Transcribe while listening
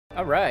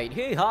Alright,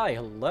 hey, hi,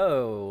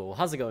 hello,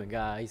 how's it going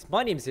guys?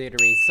 My name is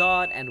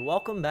ZetaRayZod and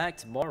welcome back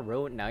to more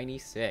Road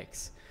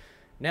 96.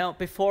 Now,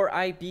 before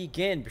I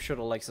begin, be sure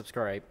to like,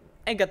 subscribe,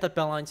 and get that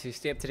bell on to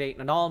stay up to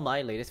date on all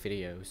my latest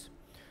videos.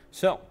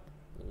 So,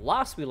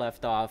 last we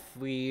left off,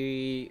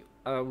 the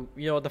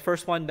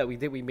first one that we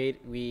did, we made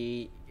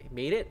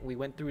it, we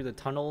went through the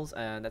tunnels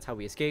and that's how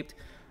we escaped.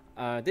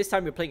 This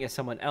time we're playing as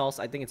someone else.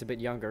 I think it's a bit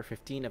younger,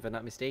 15 if I'm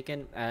not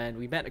mistaken. And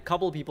we met a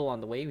couple of people on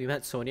the way. We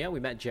met Sonia, we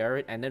met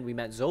Jarrod, and then we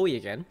met Zoe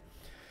again.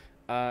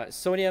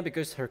 Sonia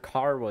because her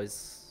car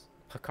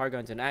got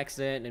into an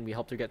accident and we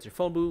helped her get to her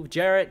phone booth.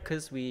 Jarrod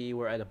because we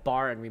were at a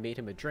bar and we made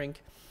him a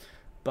drink.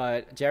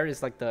 But Jarrod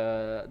is like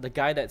the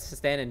guy that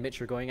Stan and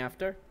Mitch are going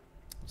after.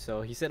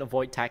 So he said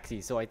avoid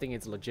taxis, so I think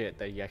it's legit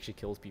that he actually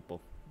kills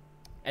people.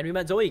 And we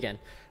met Zoe again,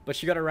 but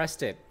she got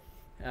arrested.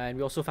 And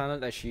we also found out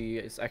that she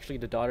is actually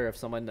the daughter of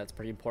someone that's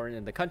pretty important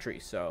in the country.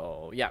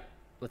 So, yeah.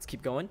 Let's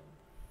keep going.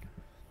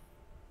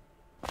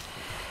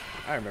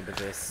 I remember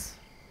this.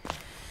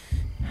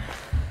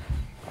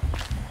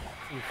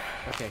 Oof,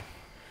 okay.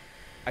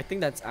 I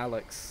think that's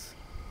Alex.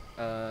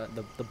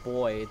 The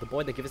boy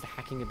that gives us the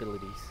hacking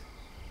abilities.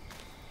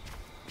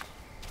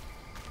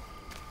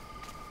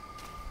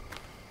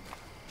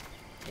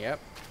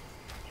 Yep.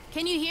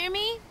 Can you hear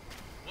me?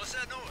 What's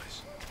that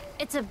noise?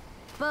 It's a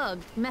bug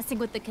messing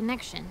with the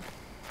connection.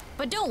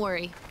 But don't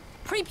worry,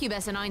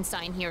 prepubescent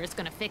Einstein here is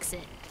gonna fix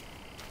it.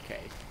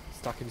 Okay,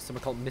 he's talking to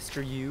someone called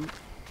Mr. U.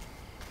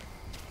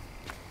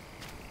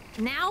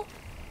 Now?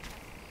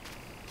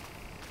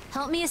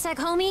 Help me a sec,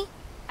 homie?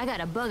 I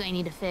got a bug I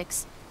need to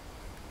fix.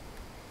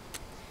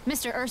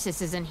 Mr.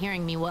 Ursus isn't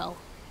hearing me well.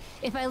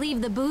 If I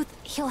leave the booth,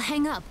 he'll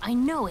hang up, I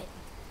know it.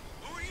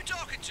 Who are you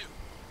talking to?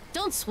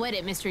 Don't sweat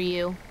it, Mr.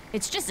 U.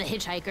 It's just a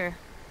hitchhiker.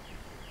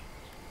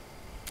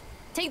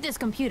 Take this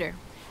computer.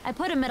 I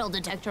put a metal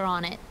detector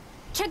on it.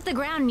 Check the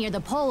ground near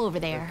the pole over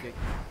there. Okay.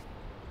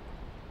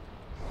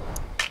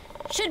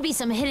 Should be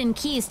some hidden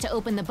keys to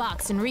open the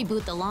box and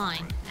reboot the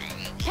line.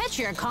 Catch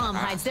your comm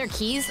hides their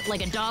keys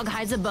like a dog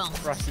hides a bone.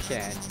 Rusty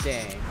can,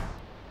 dang.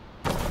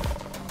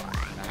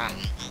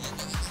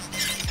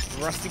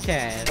 Rusty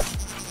can.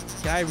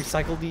 Can I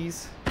recycle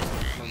these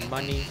for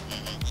money?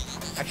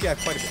 Actually, I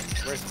have quite a bit.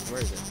 Where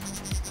is it?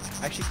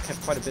 I actually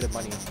have quite a bit of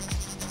money.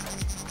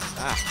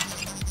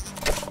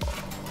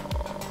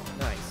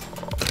 Nice.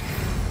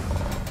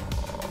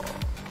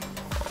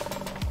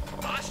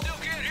 I still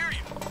can't hear you.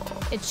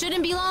 It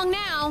shouldn't be long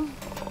now.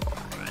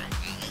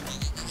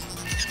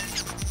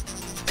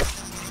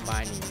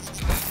 Money.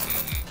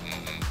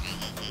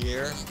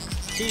 Here.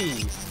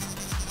 Key.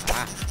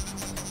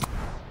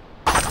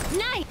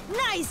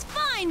 Nice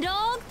find,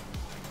 dog.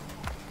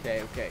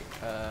 Okay.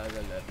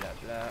 Blah,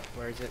 blah.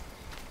 Where is it?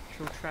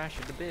 Throw trash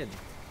in the bin.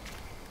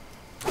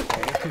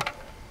 Okay.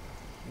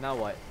 Now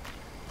what?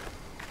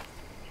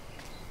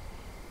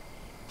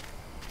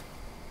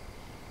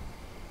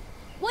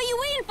 What are you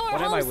waiting for,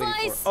 What am I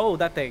waiting for? Oh,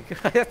 that thing.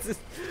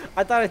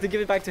 I thought I had to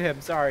give it back to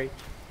him. Sorry.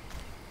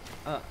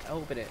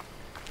 Open it.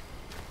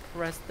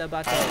 Press the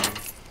button.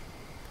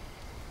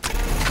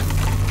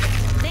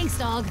 Thanks,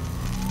 dog.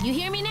 You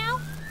hear me now?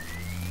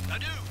 I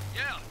do,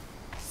 yeah.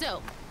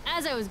 So,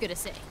 as I was gonna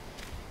say,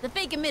 the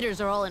fake emitters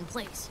are all in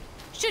place.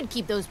 Should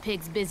keep those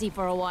pigs busy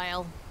for a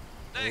while.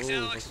 Thanks,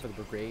 Thanks Alex. for the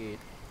brigade.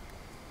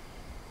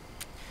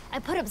 I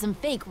put up some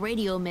fake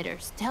radio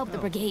emitters to help the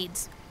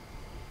brigades.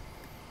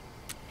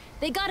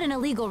 They got an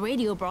illegal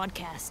radio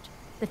broadcast.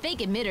 The fake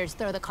emitters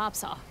throw the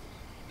cops off.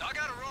 I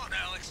gotta run,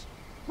 Alex.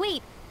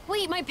 Wait,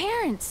 my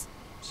parents!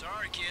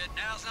 Sorry, kid.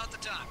 Now's not the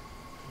time.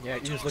 Yeah,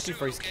 he was looking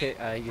for his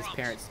his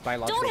parents,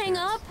 biological Don't hang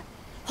parents. up!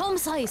 Home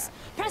slice!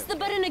 Press the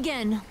button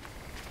again!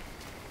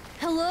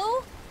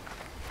 Hello?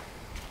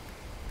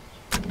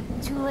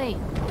 Too late.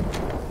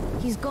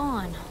 He's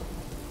gone.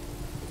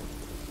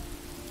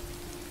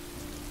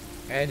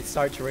 And it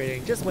starts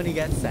raining just when he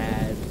gets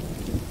sad.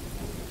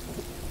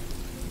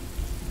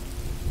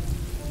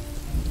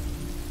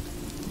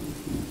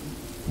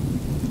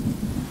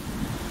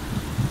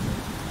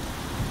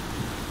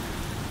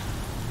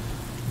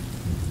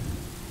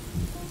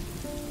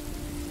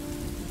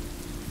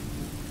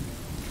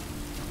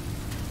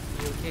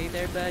 You okay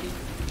there, buddy?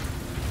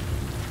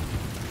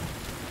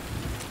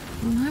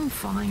 I'm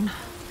fine.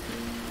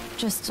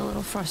 Just a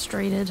little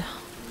frustrated.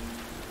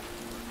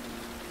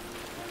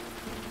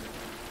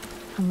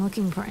 I'm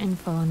looking for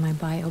info on my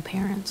bio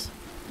parents.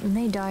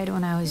 They died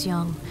when I was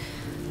young,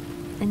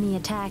 in the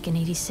attack in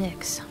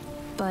 '86.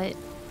 But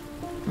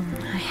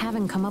I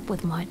haven't come up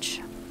with much.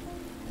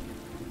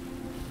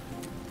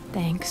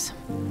 Thanks.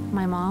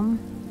 My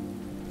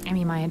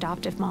my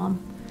adoptive mom,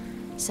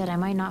 said I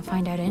might not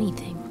find out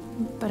anything,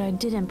 but I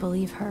didn't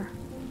believe her.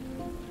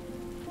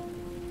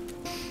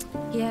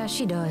 Yeah,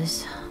 she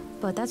does,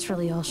 but that's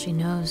really all she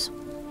knows.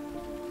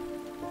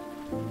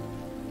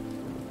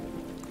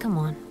 Come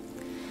on.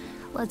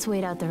 Let's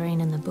wait out the rain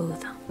in the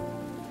booth.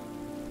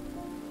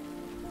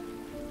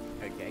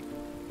 Okay.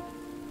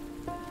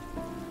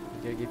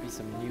 Gonna give you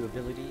some new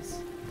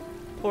abilities.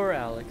 Poor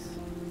Alex.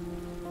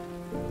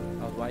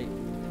 Oh, why?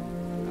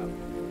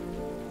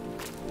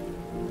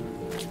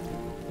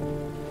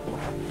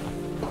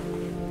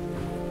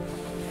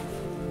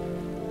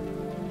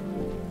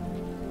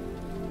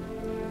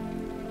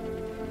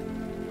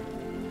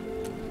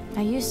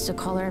 I used to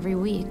call her every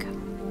week.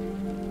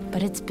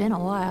 But it's been a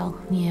while,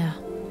 yeah.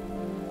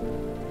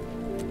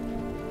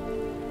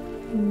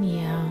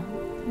 Yeah,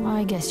 well,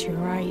 I guess you're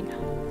right.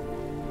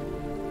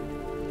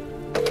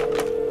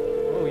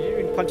 Oh,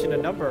 you're even punching a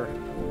number.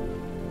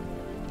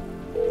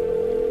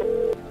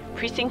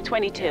 Precinct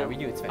 22. Yeah, we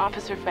knew it's Fanny.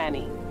 Officer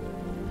Fanny.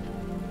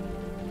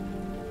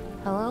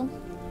 Hello?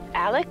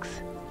 Alex?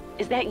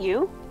 Is that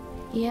you?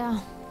 Yeah,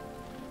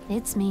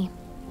 it's me.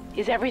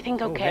 Is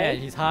everything Oh okay? man,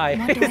 he's high.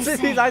 What do I His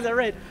say? eyes are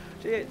red.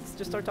 Jeez,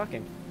 just start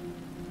talking.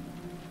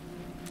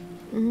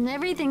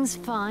 Everything's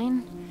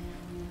fine.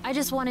 I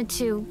just wanted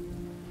to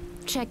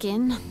check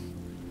in.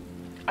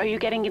 Are you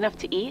getting enough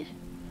to eat?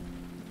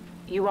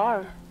 You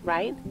are,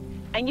 right?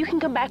 And you can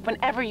come back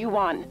whenever you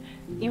want.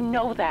 You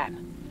know that. Ooh,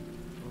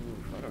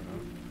 I don't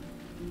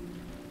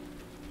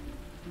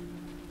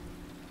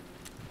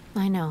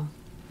know. I know.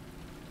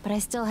 But I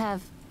still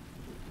have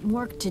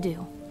work to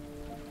do.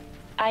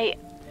 I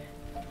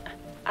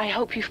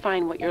hope you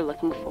find what you're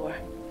looking for.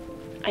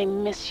 I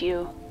miss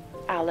you,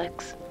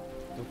 Alex.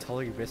 Don't tell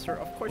her you miss her?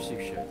 Of course you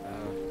should.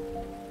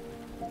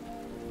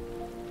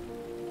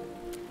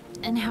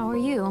 And how are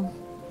you?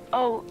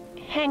 Oh,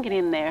 hanging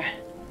in there.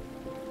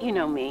 You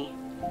know me.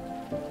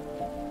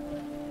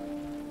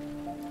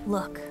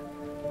 Look,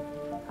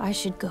 I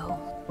should go.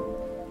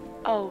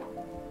 Oh,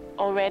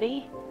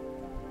 already?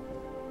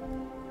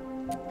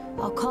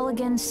 I'll call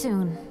again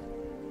soon.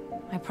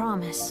 I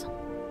promise.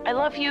 I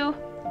love you.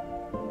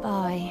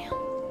 Bye.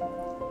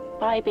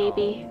 Bye,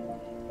 baby.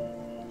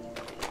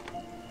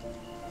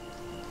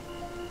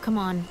 Come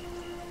on.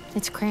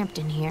 It's cramped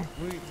in here.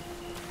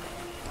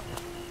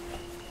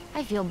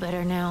 I feel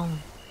better now.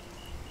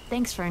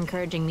 Thanks for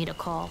encouraging me to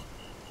call.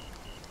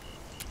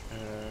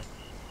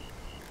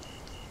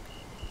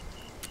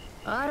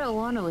 I don't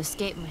want to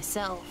escape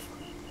myself.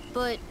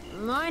 But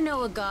I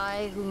know a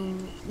guy who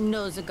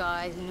knows a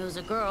guy who knows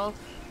a girl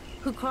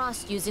who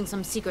crossed using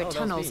some secret that was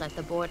tunnels me. at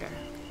the border.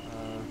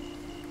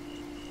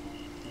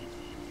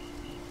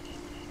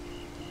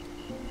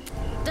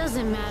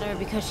 Doesn't matter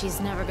because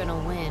she's never gonna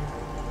win.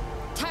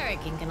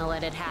 Tarek ain't gonna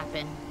let it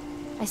happen.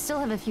 I still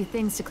have a few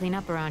things to clean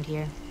up around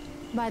here.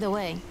 By the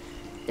way,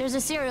 there's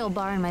a cereal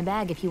bar in my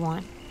bag if you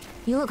want.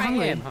 You look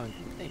hungry. I am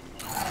hungry.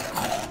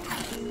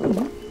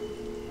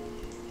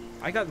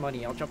 I got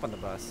money. I'll jump on the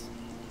bus.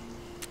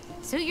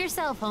 Suit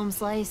yourself, Home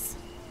Slice.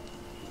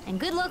 And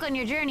good luck on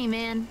your journey,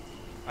 man.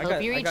 I Hope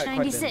got, you I reach got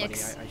quite a bit of money.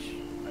 96. I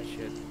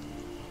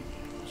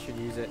should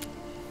use it.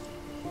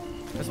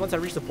 Because once I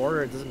reach the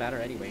border, it doesn't matter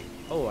anyway.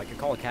 Oh, I could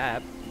call a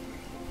cab.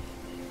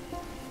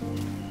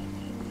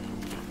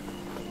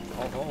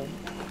 Call home.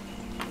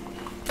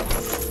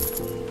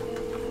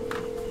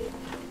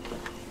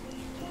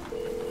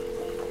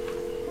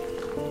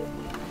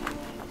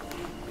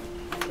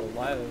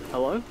 Hello.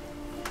 Hello?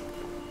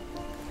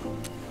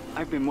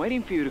 I've been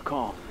waiting for you to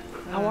call.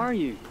 How are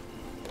you?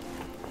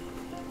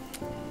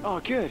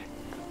 Oh, good.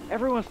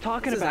 Everyone's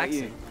talking What's his about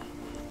you. accent?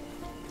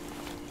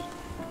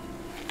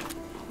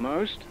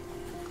 Most?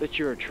 That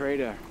you're a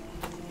traitor.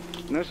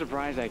 No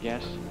surprise, I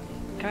guess.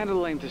 Kinda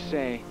lame to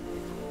say,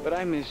 but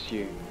I miss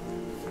you.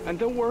 And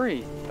don't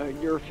worry,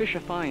 your fish are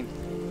fine.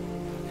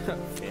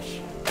 Fish.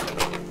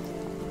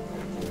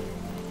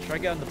 Should I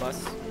get on the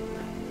bus?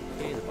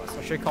 Okay, the bus.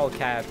 Or should I call a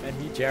cab and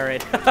meet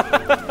Jarrod?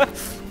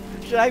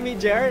 Should I meet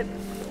Jarrod?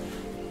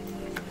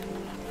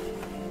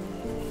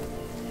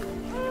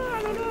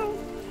 I don't know.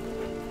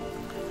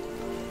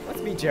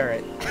 Let's meet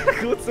Jarrod.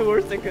 What's the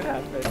worst that could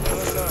happen? I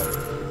don't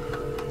know.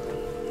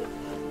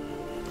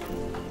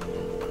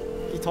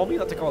 He told me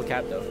not to call a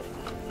cab though.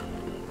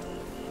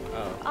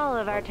 Oh. All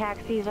of our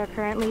taxis are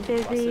currently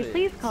busy. Buses.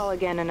 Please call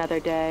again another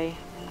day.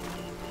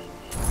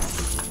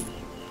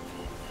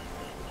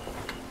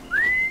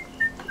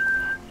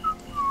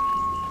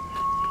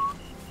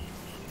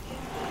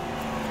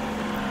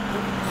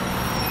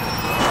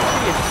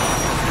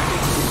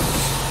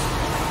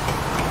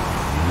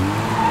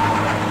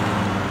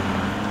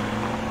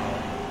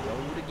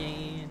 Load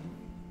again.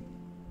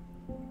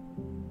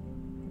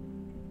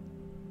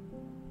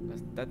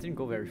 That didn't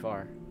go very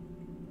far.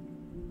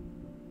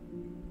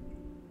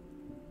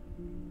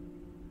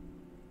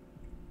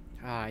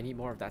 Ah, I need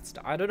more of that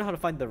stuff. I don't know how to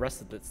find the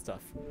rest of that stuff.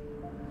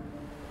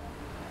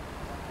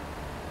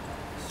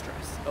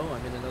 Stress. Oh,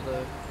 I'm in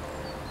another...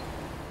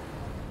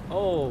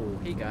 Oh,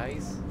 hey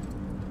guys.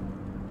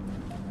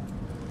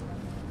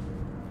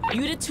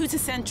 Unit 2 to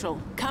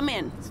Central. Come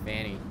in. It's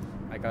Fanny.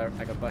 I got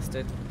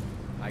busted.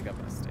 I got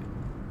busted.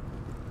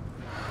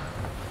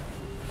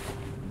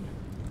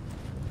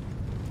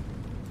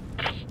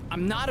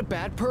 I'm not a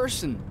bad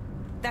person.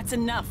 That's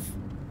enough.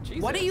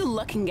 What are Jesus. you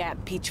looking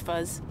at, Peach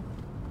Fuzz?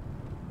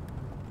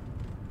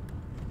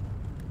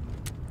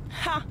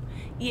 Ha!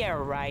 Yeah,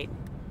 right.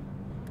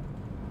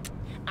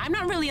 I'm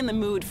not really in the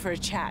mood for a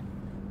chat.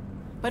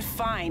 But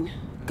fine.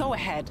 Go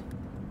ahead.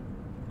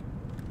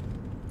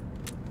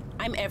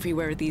 I'm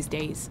everywhere these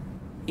days,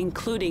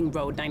 including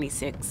Road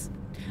 96.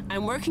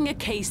 I'm working a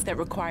case that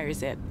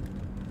requires it.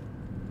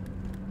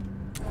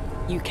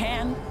 You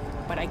can,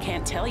 but I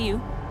can't tell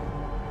you.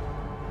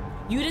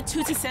 Unit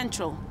 2 to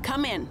Central.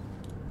 Come in.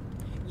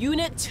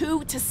 Unit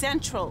 2 to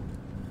Central.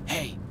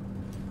 Hey.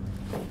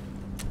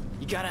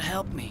 You gotta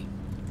help me.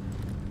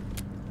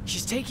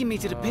 She's taking me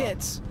to the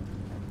pits.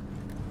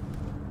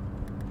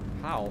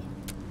 How?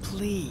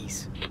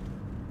 Please.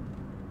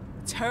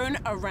 Turn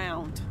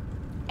around.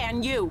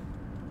 And you,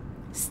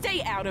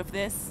 stay out of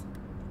this.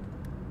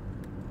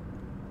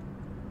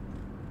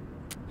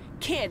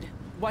 Kid,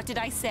 what did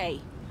I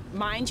say?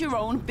 Mind your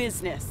own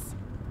business.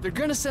 They're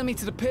gonna send me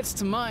to the pits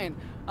to mine.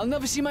 I'll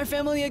never see my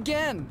family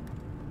again.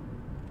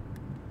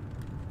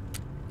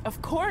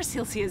 Of course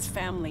he'll see his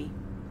family.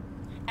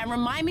 And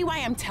remind me why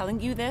I'm telling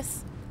you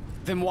this.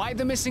 Then why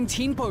the missing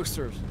teen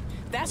posters?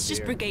 That's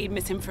just brigade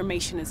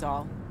misinformation is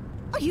all.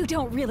 Oh, you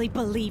don't really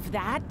believe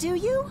that, do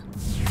you?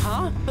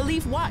 Huh?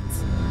 Believe what?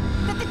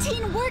 That the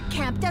teen work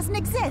camp doesn't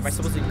exist. Am I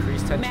supposed to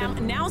increase tension?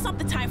 Ma'am, now's not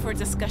the time for a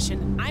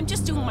discussion. I'm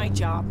just doing my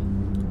job.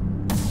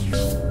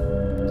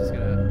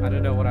 I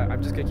don't know what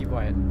I'm just gonna keep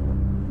quiet.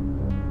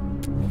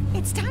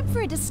 It's time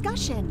for a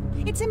discussion.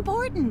 It's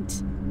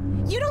important.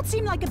 You don't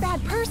seem like a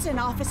bad person,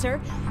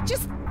 officer.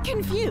 Just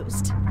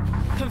confused.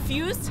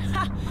 Confused?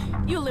 Ha!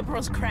 You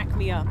liberals crack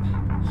me up.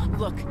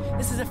 Look,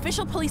 this is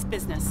official police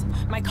business.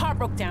 My car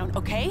broke down,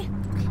 okay?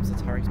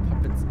 ZetaRay's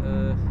puppets,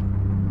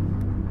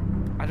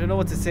 I don't know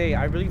what to say.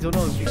 I really don't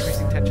know if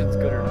increasing tension's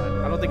good or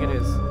not. I don't think it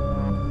is.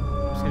 I'm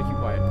just gonna keep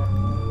quiet.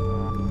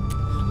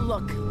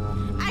 Look,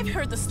 I've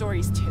heard the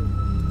stories too,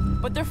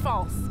 but they're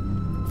false.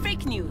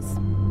 Fake news.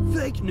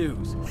 Fake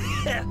news.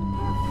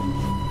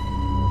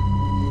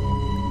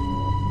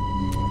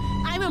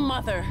 I'm a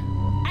mother.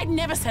 I'd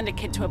never send a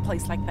kid to a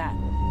place like that.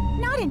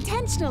 Not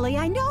intentionally,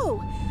 I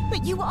know.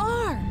 But you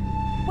are.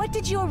 What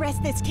did you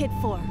arrest this kid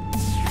for?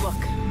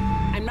 Look,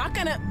 I'm not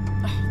gonna...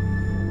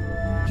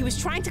 He was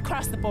trying to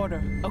cross the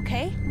border,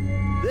 okay?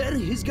 Then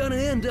he's gonna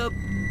end up,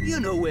 you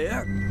know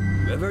where.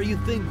 Whether you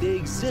think they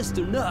exist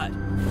or not.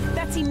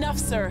 That's enough,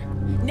 sir.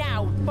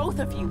 Now, both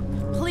of you,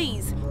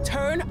 please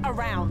turn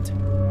around.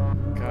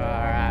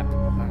 Crap.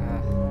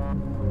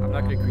 I'm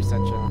not gonna increase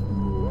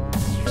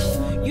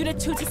tension. Unit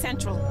 2 to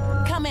Central.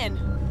 Come in.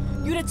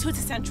 Unit 2 to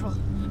Central.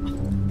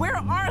 Where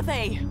are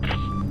they?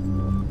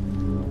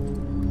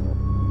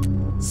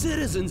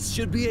 Citizens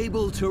should be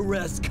able to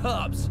arrest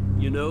cops.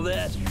 You know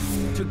that?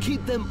 To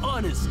keep them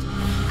honest.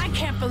 I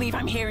can't believe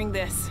I'm hearing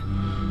this.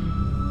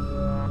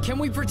 Can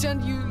we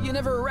pretend you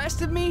never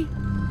arrested me?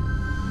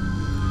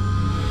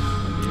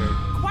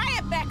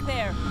 Quiet back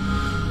there.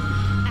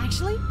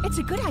 Actually, it's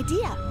a good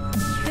idea.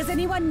 Does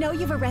anyone know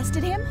you've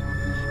arrested him?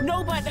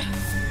 No, but...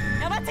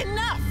 Now that's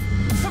enough!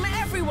 From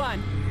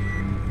everyone!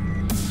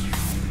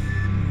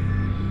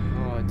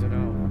 Oh, I don't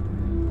know.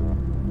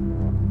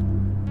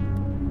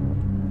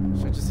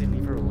 Should I just say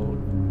leave her alone?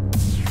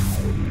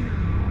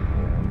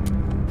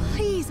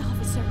 Please,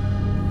 officer.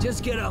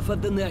 Just get off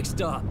at the next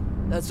stop.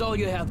 That's all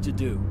you have to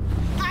do.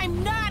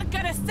 I'm not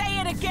gonna say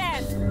it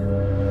again!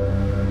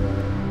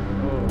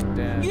 Oh,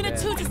 damn. Unit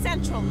 2 to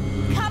Central.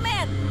 Come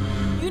in!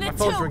 My Unit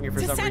phone's 2 ringing for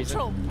to some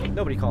Central. reason.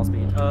 Nobody calls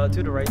me. To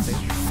the right thing.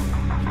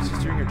 She's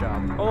just doing her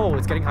job. Oh,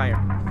 it's getting higher.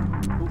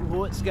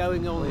 What's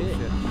going on Holy here?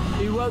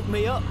 shit. You woke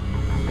me up.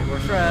 Okay, we're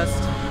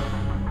stressed.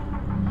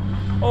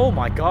 Oh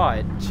my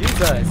god.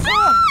 Jesus.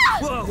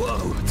 Whoa,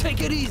 whoa, take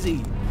it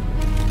easy.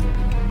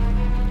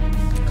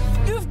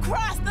 You've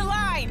crossed the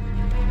line!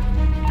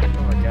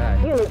 Oh my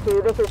god. Unit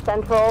 2, this is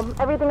Central.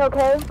 Everything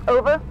okay?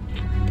 Over?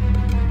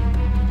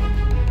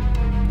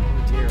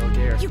 Oh dear, oh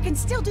dear. You can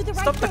still do the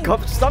right Stop the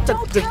thing. stop the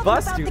Don't tell them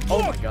bus, about dude. the Oh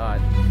my kid.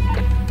 god.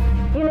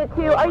 Unit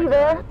 2, are you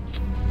there?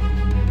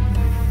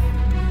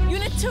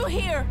 Unit 2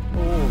 here!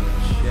 Oh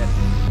shit.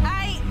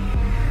 I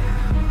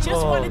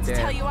just wanted to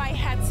tell you I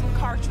had some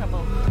car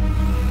trouble.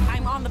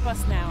 I'm on the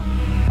bus now.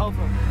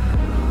 Over.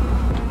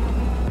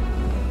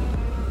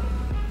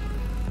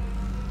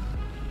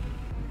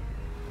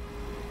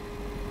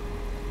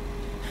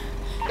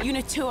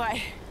 Unit 2,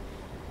 I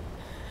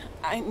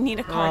need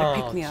a car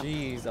to pick me up.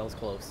 Jeez, that was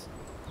close.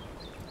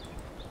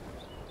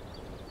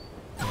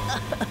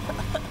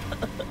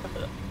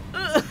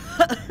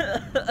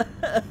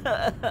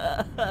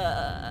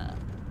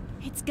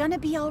 It's gonna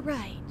be all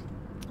right,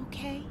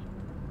 okay?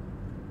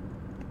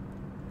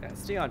 Yeah,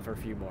 stay on for a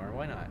few more.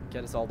 Why not?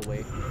 Get us all the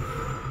way.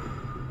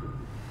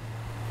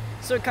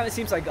 So it kind of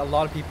seems like a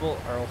lot of people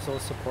are also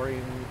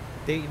supporting.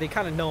 They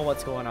kind of know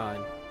what's going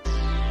on.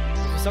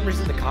 For some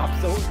reason, the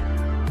cops don't.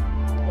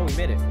 Oh, we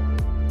made it.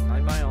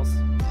 9 miles.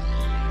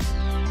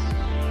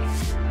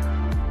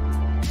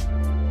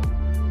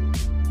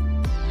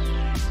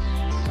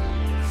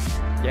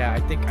 Yeah, I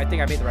think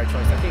I made the right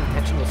choice. I think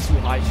tension was too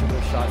high. Should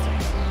have shot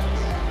something.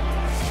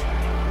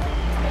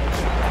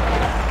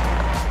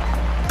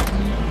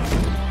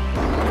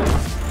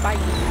 Bye.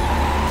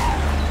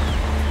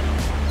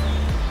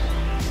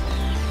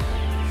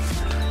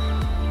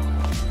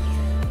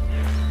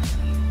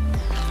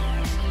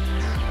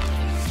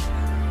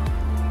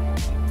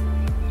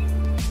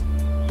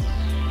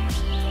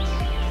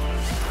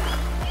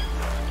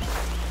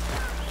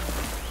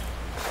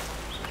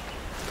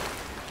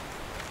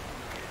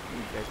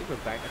 I think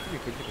we're back. I think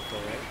we're good to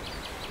control, right?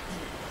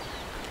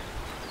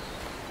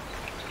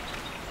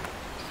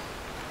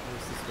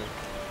 What's this way?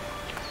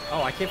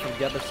 Oh, I came from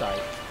the other side.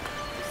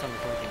 There's something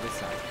coming from this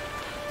side.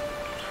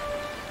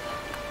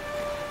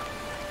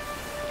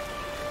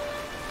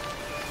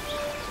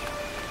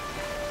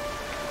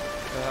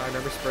 I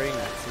remember spraying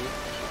that, see?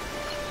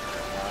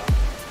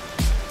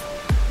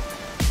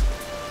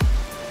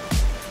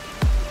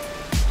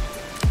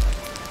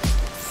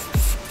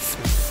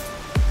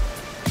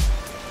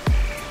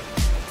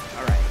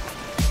 Alright.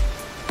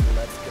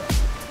 Let's go.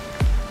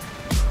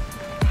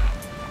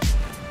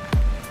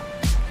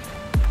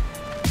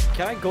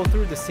 Can I go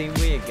through the same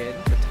way again?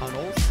 The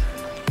tunnels?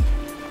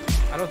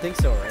 I don't think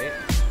so, right?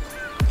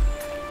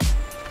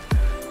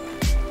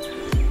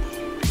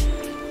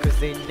 Because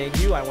they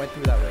knew I went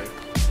through that way.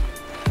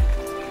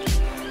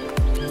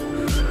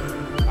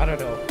 I don't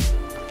know.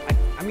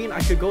 I mean,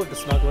 I could go with the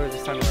smuggler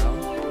this time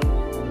around.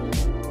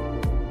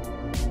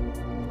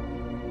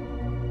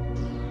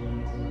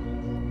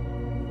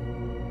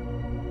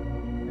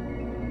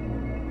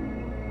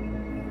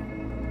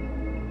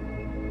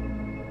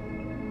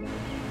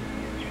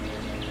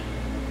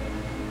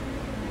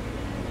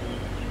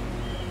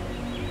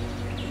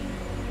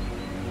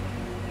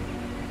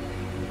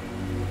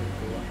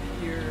 Go up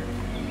here.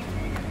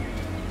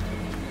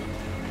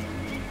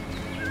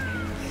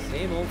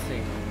 Same old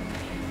thing.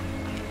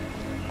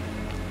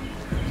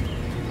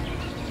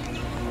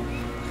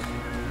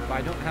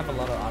 I don't have a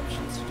lot of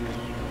options to do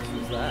anything else.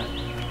 Who's that? I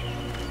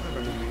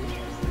remember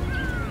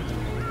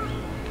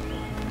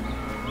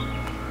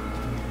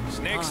you.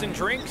 Snacks and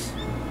drinks?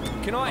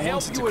 Can I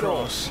help you at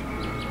all?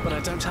 But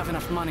I don't have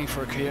enough money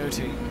for a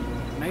coyote.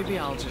 Maybe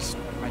I'll just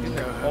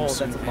go home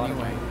soon that's a lot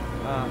anyway.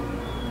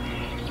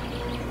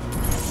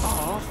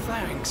 Oh,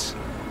 thanks.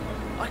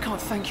 I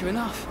can't thank you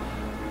enough.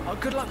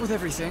 Good luck with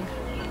everything.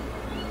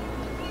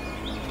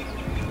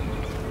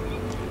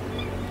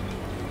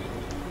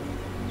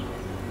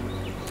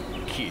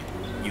 Kid,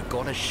 you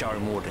gotta show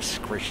more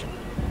discretion.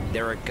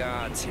 There are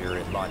guards here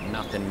who'd like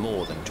nothing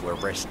more than to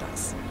arrest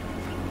us.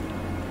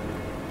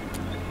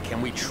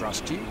 Can we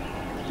trust you?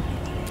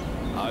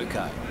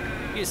 Okay.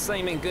 You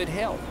seem in good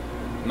health.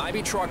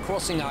 Maybe try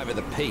crossing over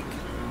the peak.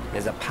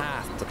 There's a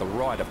path to the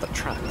right of the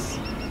trucks.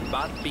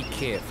 But be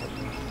careful.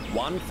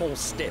 One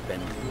false step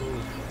and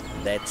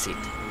that's it.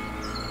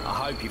 I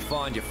hope you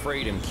find your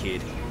freedom,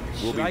 kid.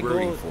 We'll be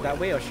rooting for you. Should I go that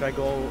way or should I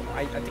go...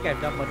 I think I've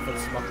done one for the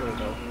smuggler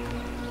though.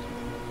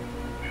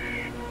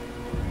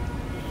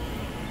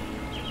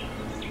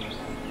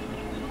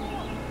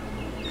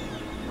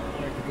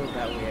 I could go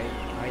that way.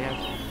 I have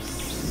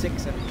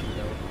 6 energy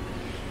though.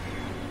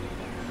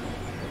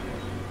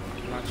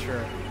 I'm not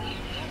sure.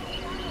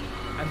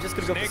 I'm just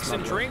gonna go for the Snacks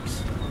and smuggler.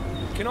 drinks?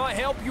 Can I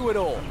help you at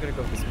all? I'm gonna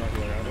go for the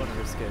smuggler. I don't want to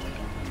risk it.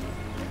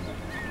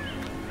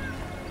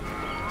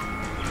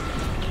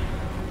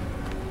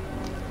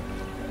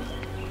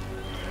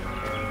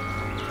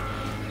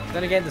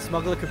 Then again, the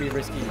smuggler could be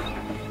risky. I don't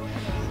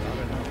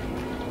know.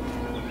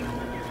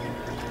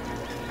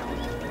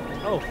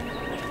 Oh,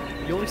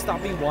 you only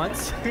stopped me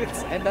once?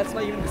 And that's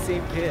not even the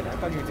same kid. I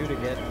thought you'd do it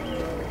again.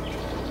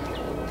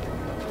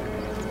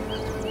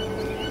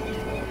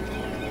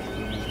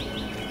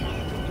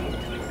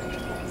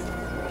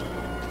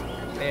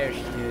 There she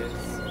is.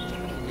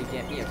 Can you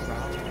get me a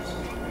ride?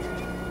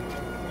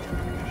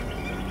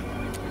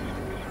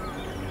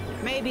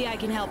 Maybe I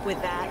can help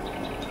with that.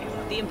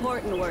 The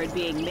important word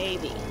being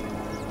maybe.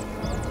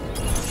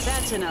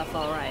 That's enough,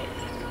 all right.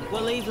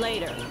 We'll leave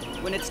later,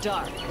 when it's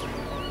dark.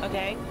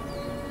 Okay?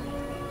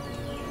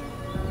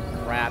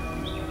 Crap.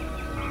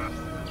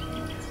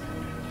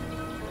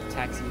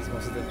 Taxis,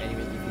 most of them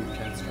anyway give you a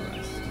chance to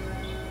rest.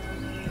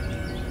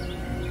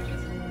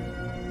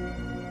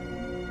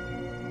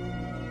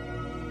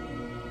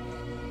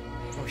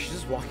 Oh, she's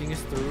just walking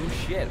us through?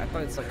 Shit, I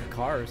thought it's like a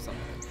car or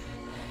something.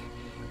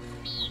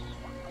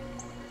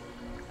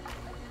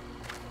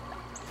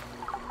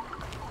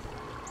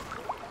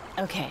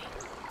 Okay.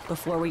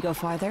 Before we go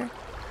farther,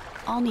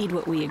 I'll need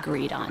what we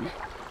agreed on.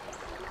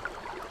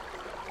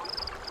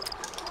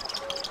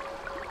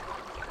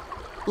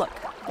 Look,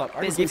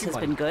 business has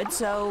been good,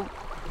 so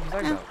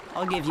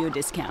I'll give you a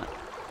discount.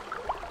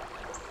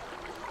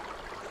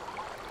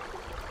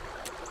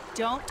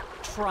 Don't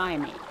try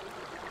me.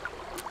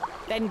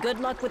 Then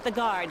good luck with the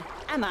guard.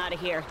 I'm out of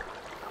here.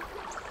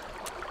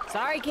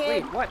 Sorry,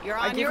 kid. Wait, what? You're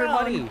I on gave your her own.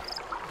 money.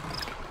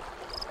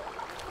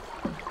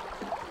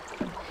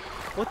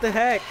 What the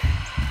heck?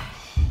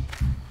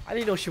 I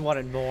didn't know she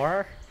wanted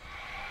more.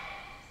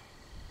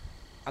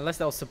 Unless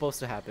that was supposed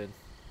to happen.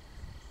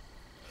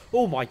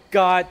 Oh my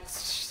god.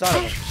 Son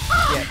of a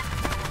shit.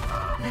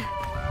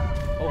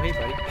 Oh, hey,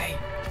 buddy. Hey,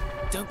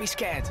 don't be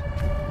scared.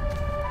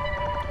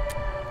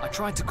 I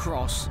tried to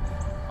cross.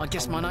 I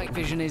guess my night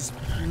vision is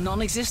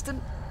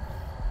non-existent.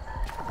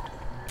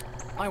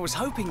 I was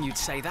hoping you'd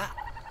say that.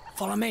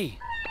 Follow me.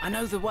 I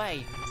know the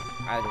way.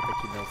 I don't think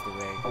he knows the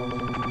way.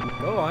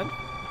 Go on.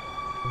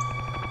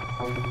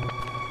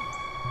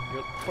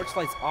 Your porch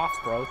light's off,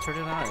 bro. Turn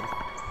it on.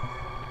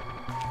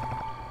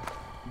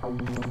 Oh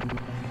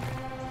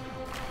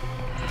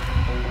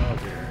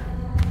dear.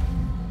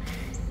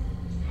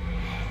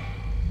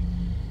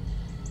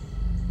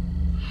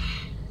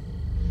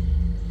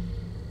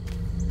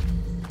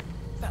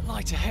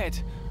 light ahead.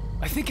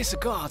 I think it's a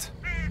guard.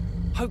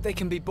 Hope they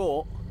can be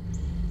bought.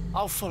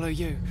 I'll follow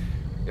you,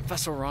 if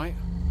that's all right.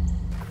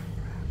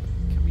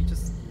 Can we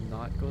just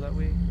not go that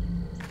way?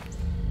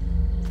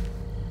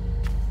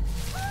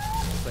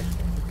 It's like,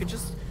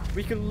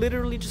 we can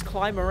literally just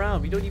climb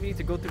around. We don't even need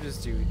to go through this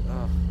dude.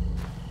 Ugh.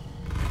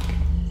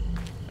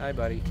 Hi,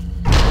 buddy.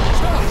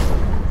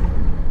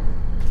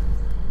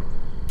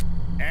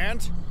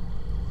 And?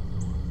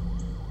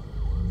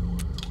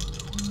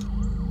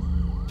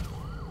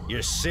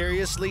 You're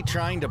seriously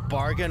trying to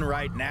bargain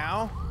right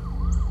now?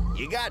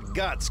 You got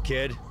guts,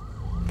 kid.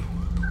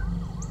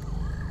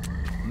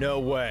 No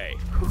way.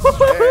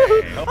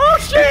 Hey, oh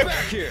shit! Get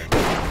back here.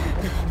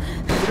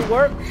 Did it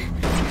work?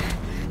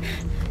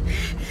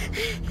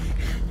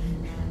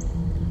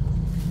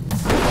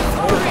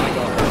 Oh my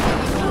god.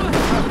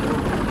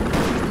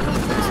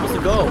 Where are we supposed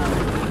to go?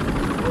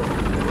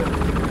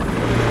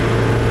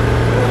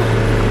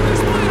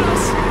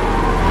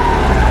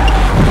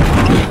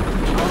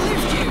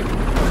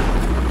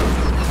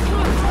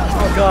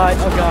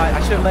 Oh god,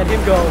 I should have let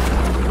him go.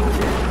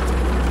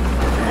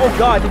 Oh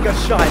god, he got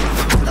shot.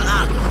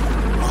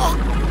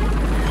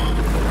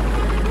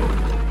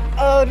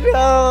 Oh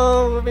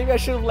no, maybe I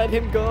should have let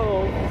him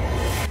go.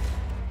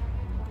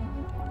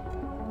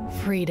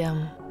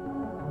 Freedom.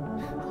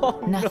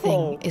 Oh, Nothing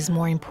no. is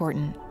more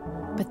important,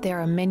 but there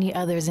are many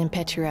others in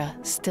Petra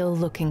still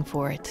looking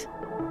for it.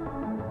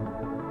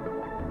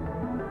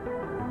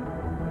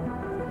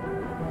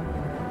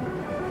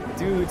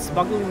 Dude,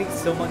 smuggling makes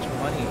so much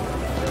money.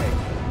 Right.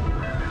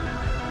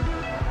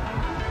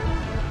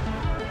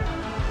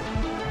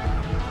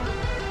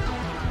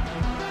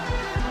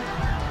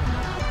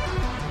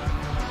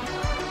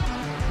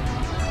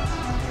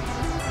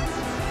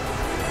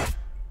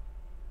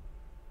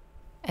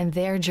 And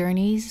their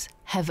journeys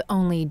have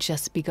only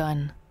just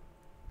begun.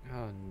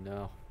 Oh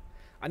no.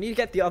 I need to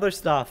get the other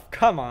stuff.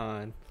 Come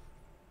on.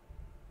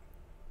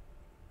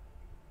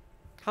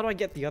 How do I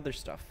get the other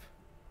stuff?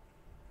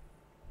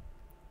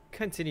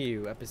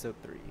 Continue episode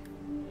 3.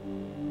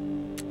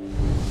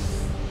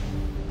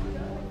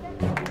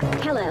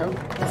 Hello,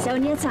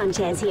 Sonia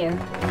Sanchez here.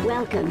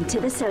 Welcome to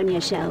the Sonia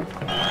Show.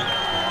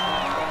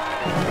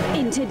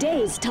 In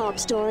today's top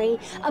story,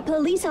 a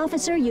police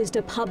officer used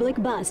a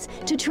public bus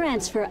to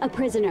transfer a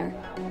prisoner.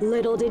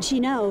 Little did she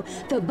know,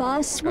 the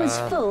bus was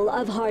full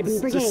of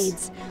hardened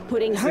brigades,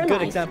 putting her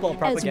life,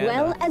 as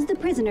well as the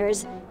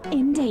prisoners,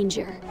 in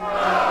danger.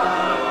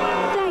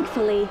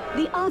 Thankfully,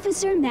 the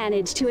officer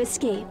managed to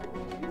escape.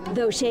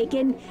 Though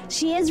shaken,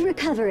 she is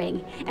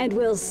recovering and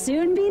will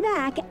soon be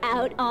back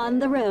out on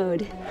the road.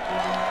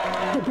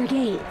 The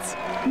brigades.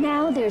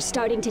 Now they're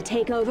starting to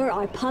take over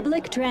our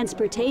public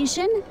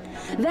transportation.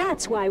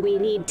 That's why we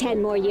need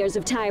 10 more years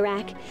of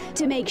Tyrak,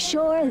 to make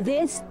sure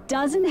this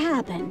doesn't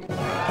happen.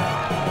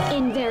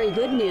 In very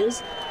good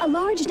news, a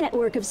large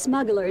network of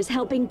smugglers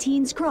helping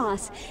teens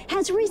cross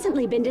has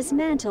recently been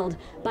dismantled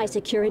by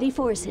security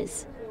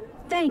forces.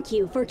 Thank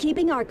you for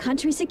keeping our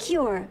country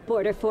secure,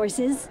 border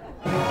forces.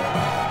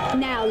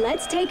 Now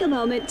let's take a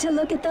moment to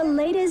look at the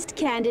latest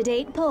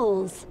candidate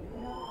polls.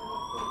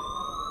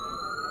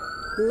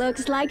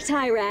 Looks like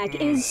Tyrak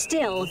is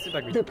still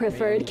the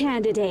preferred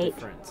candidate.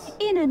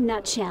 In a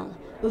nutshell,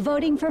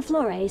 voting for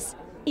Flores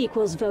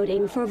equals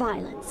voting for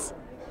violence.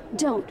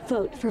 Don't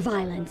vote for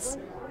violence.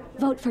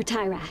 Vote for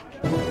Tyrak.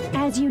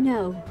 As you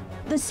know,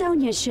 the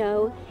Sonia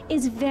Show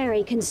is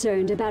very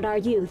concerned about our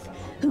youth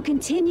who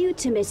continue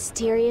to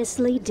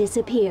mysteriously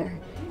disappear.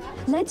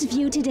 Let's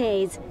view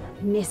today's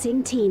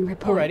Missing Teen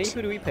Report. Alrighty,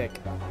 who do we pick?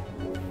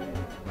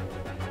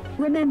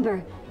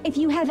 Remember, if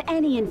you have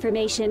any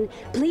information,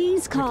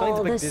 please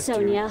call the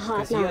Sonia hotline.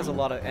 Because he has a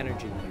lot of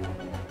energy.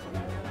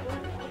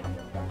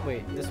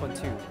 Wait, this one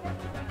too.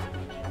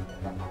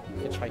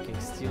 Hitchhiking,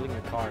 stealing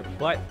a car,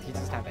 but he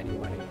doesn't have any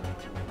money.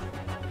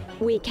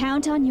 We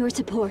count on your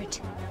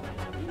support.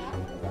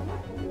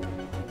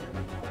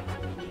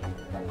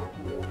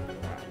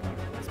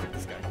 Let's pick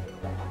this guy.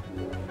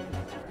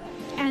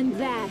 And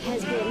that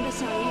has been the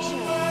Sonia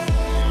Show.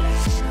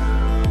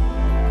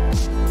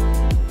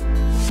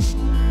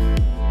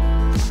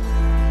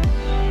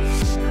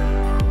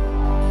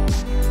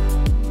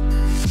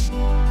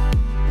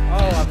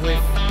 With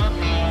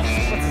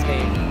what's his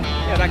name?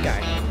 Yeah, that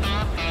guy.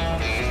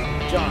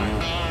 John.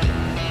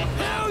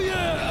 Hell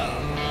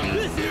yeah!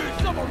 This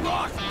here's some of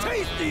Rock's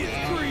tastiest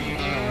cream!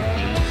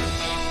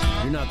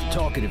 You're not the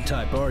talkative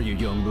type, are you,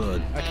 young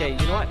blood? Okay,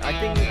 you know what? I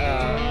think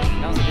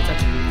now's a good time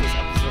to move this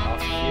episode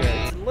off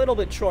here. It's a little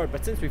bit short,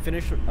 but since we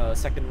finished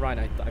second run,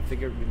 I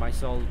figured we might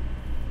as well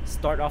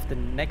start off the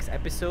next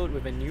episode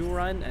with a new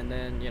run, and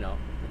then, you know,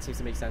 it seems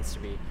to make sense to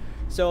me.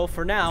 So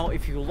for now,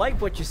 if you like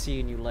what you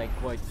see and you like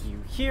what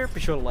you hear, be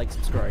sure to like,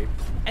 subscribe,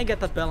 and get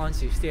that bell on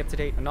so you stay up to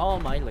date on all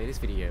my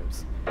latest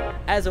videos.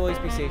 As always,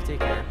 be safe, take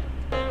care,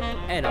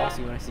 and I'll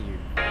see you when I see you.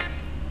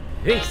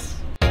 Peace!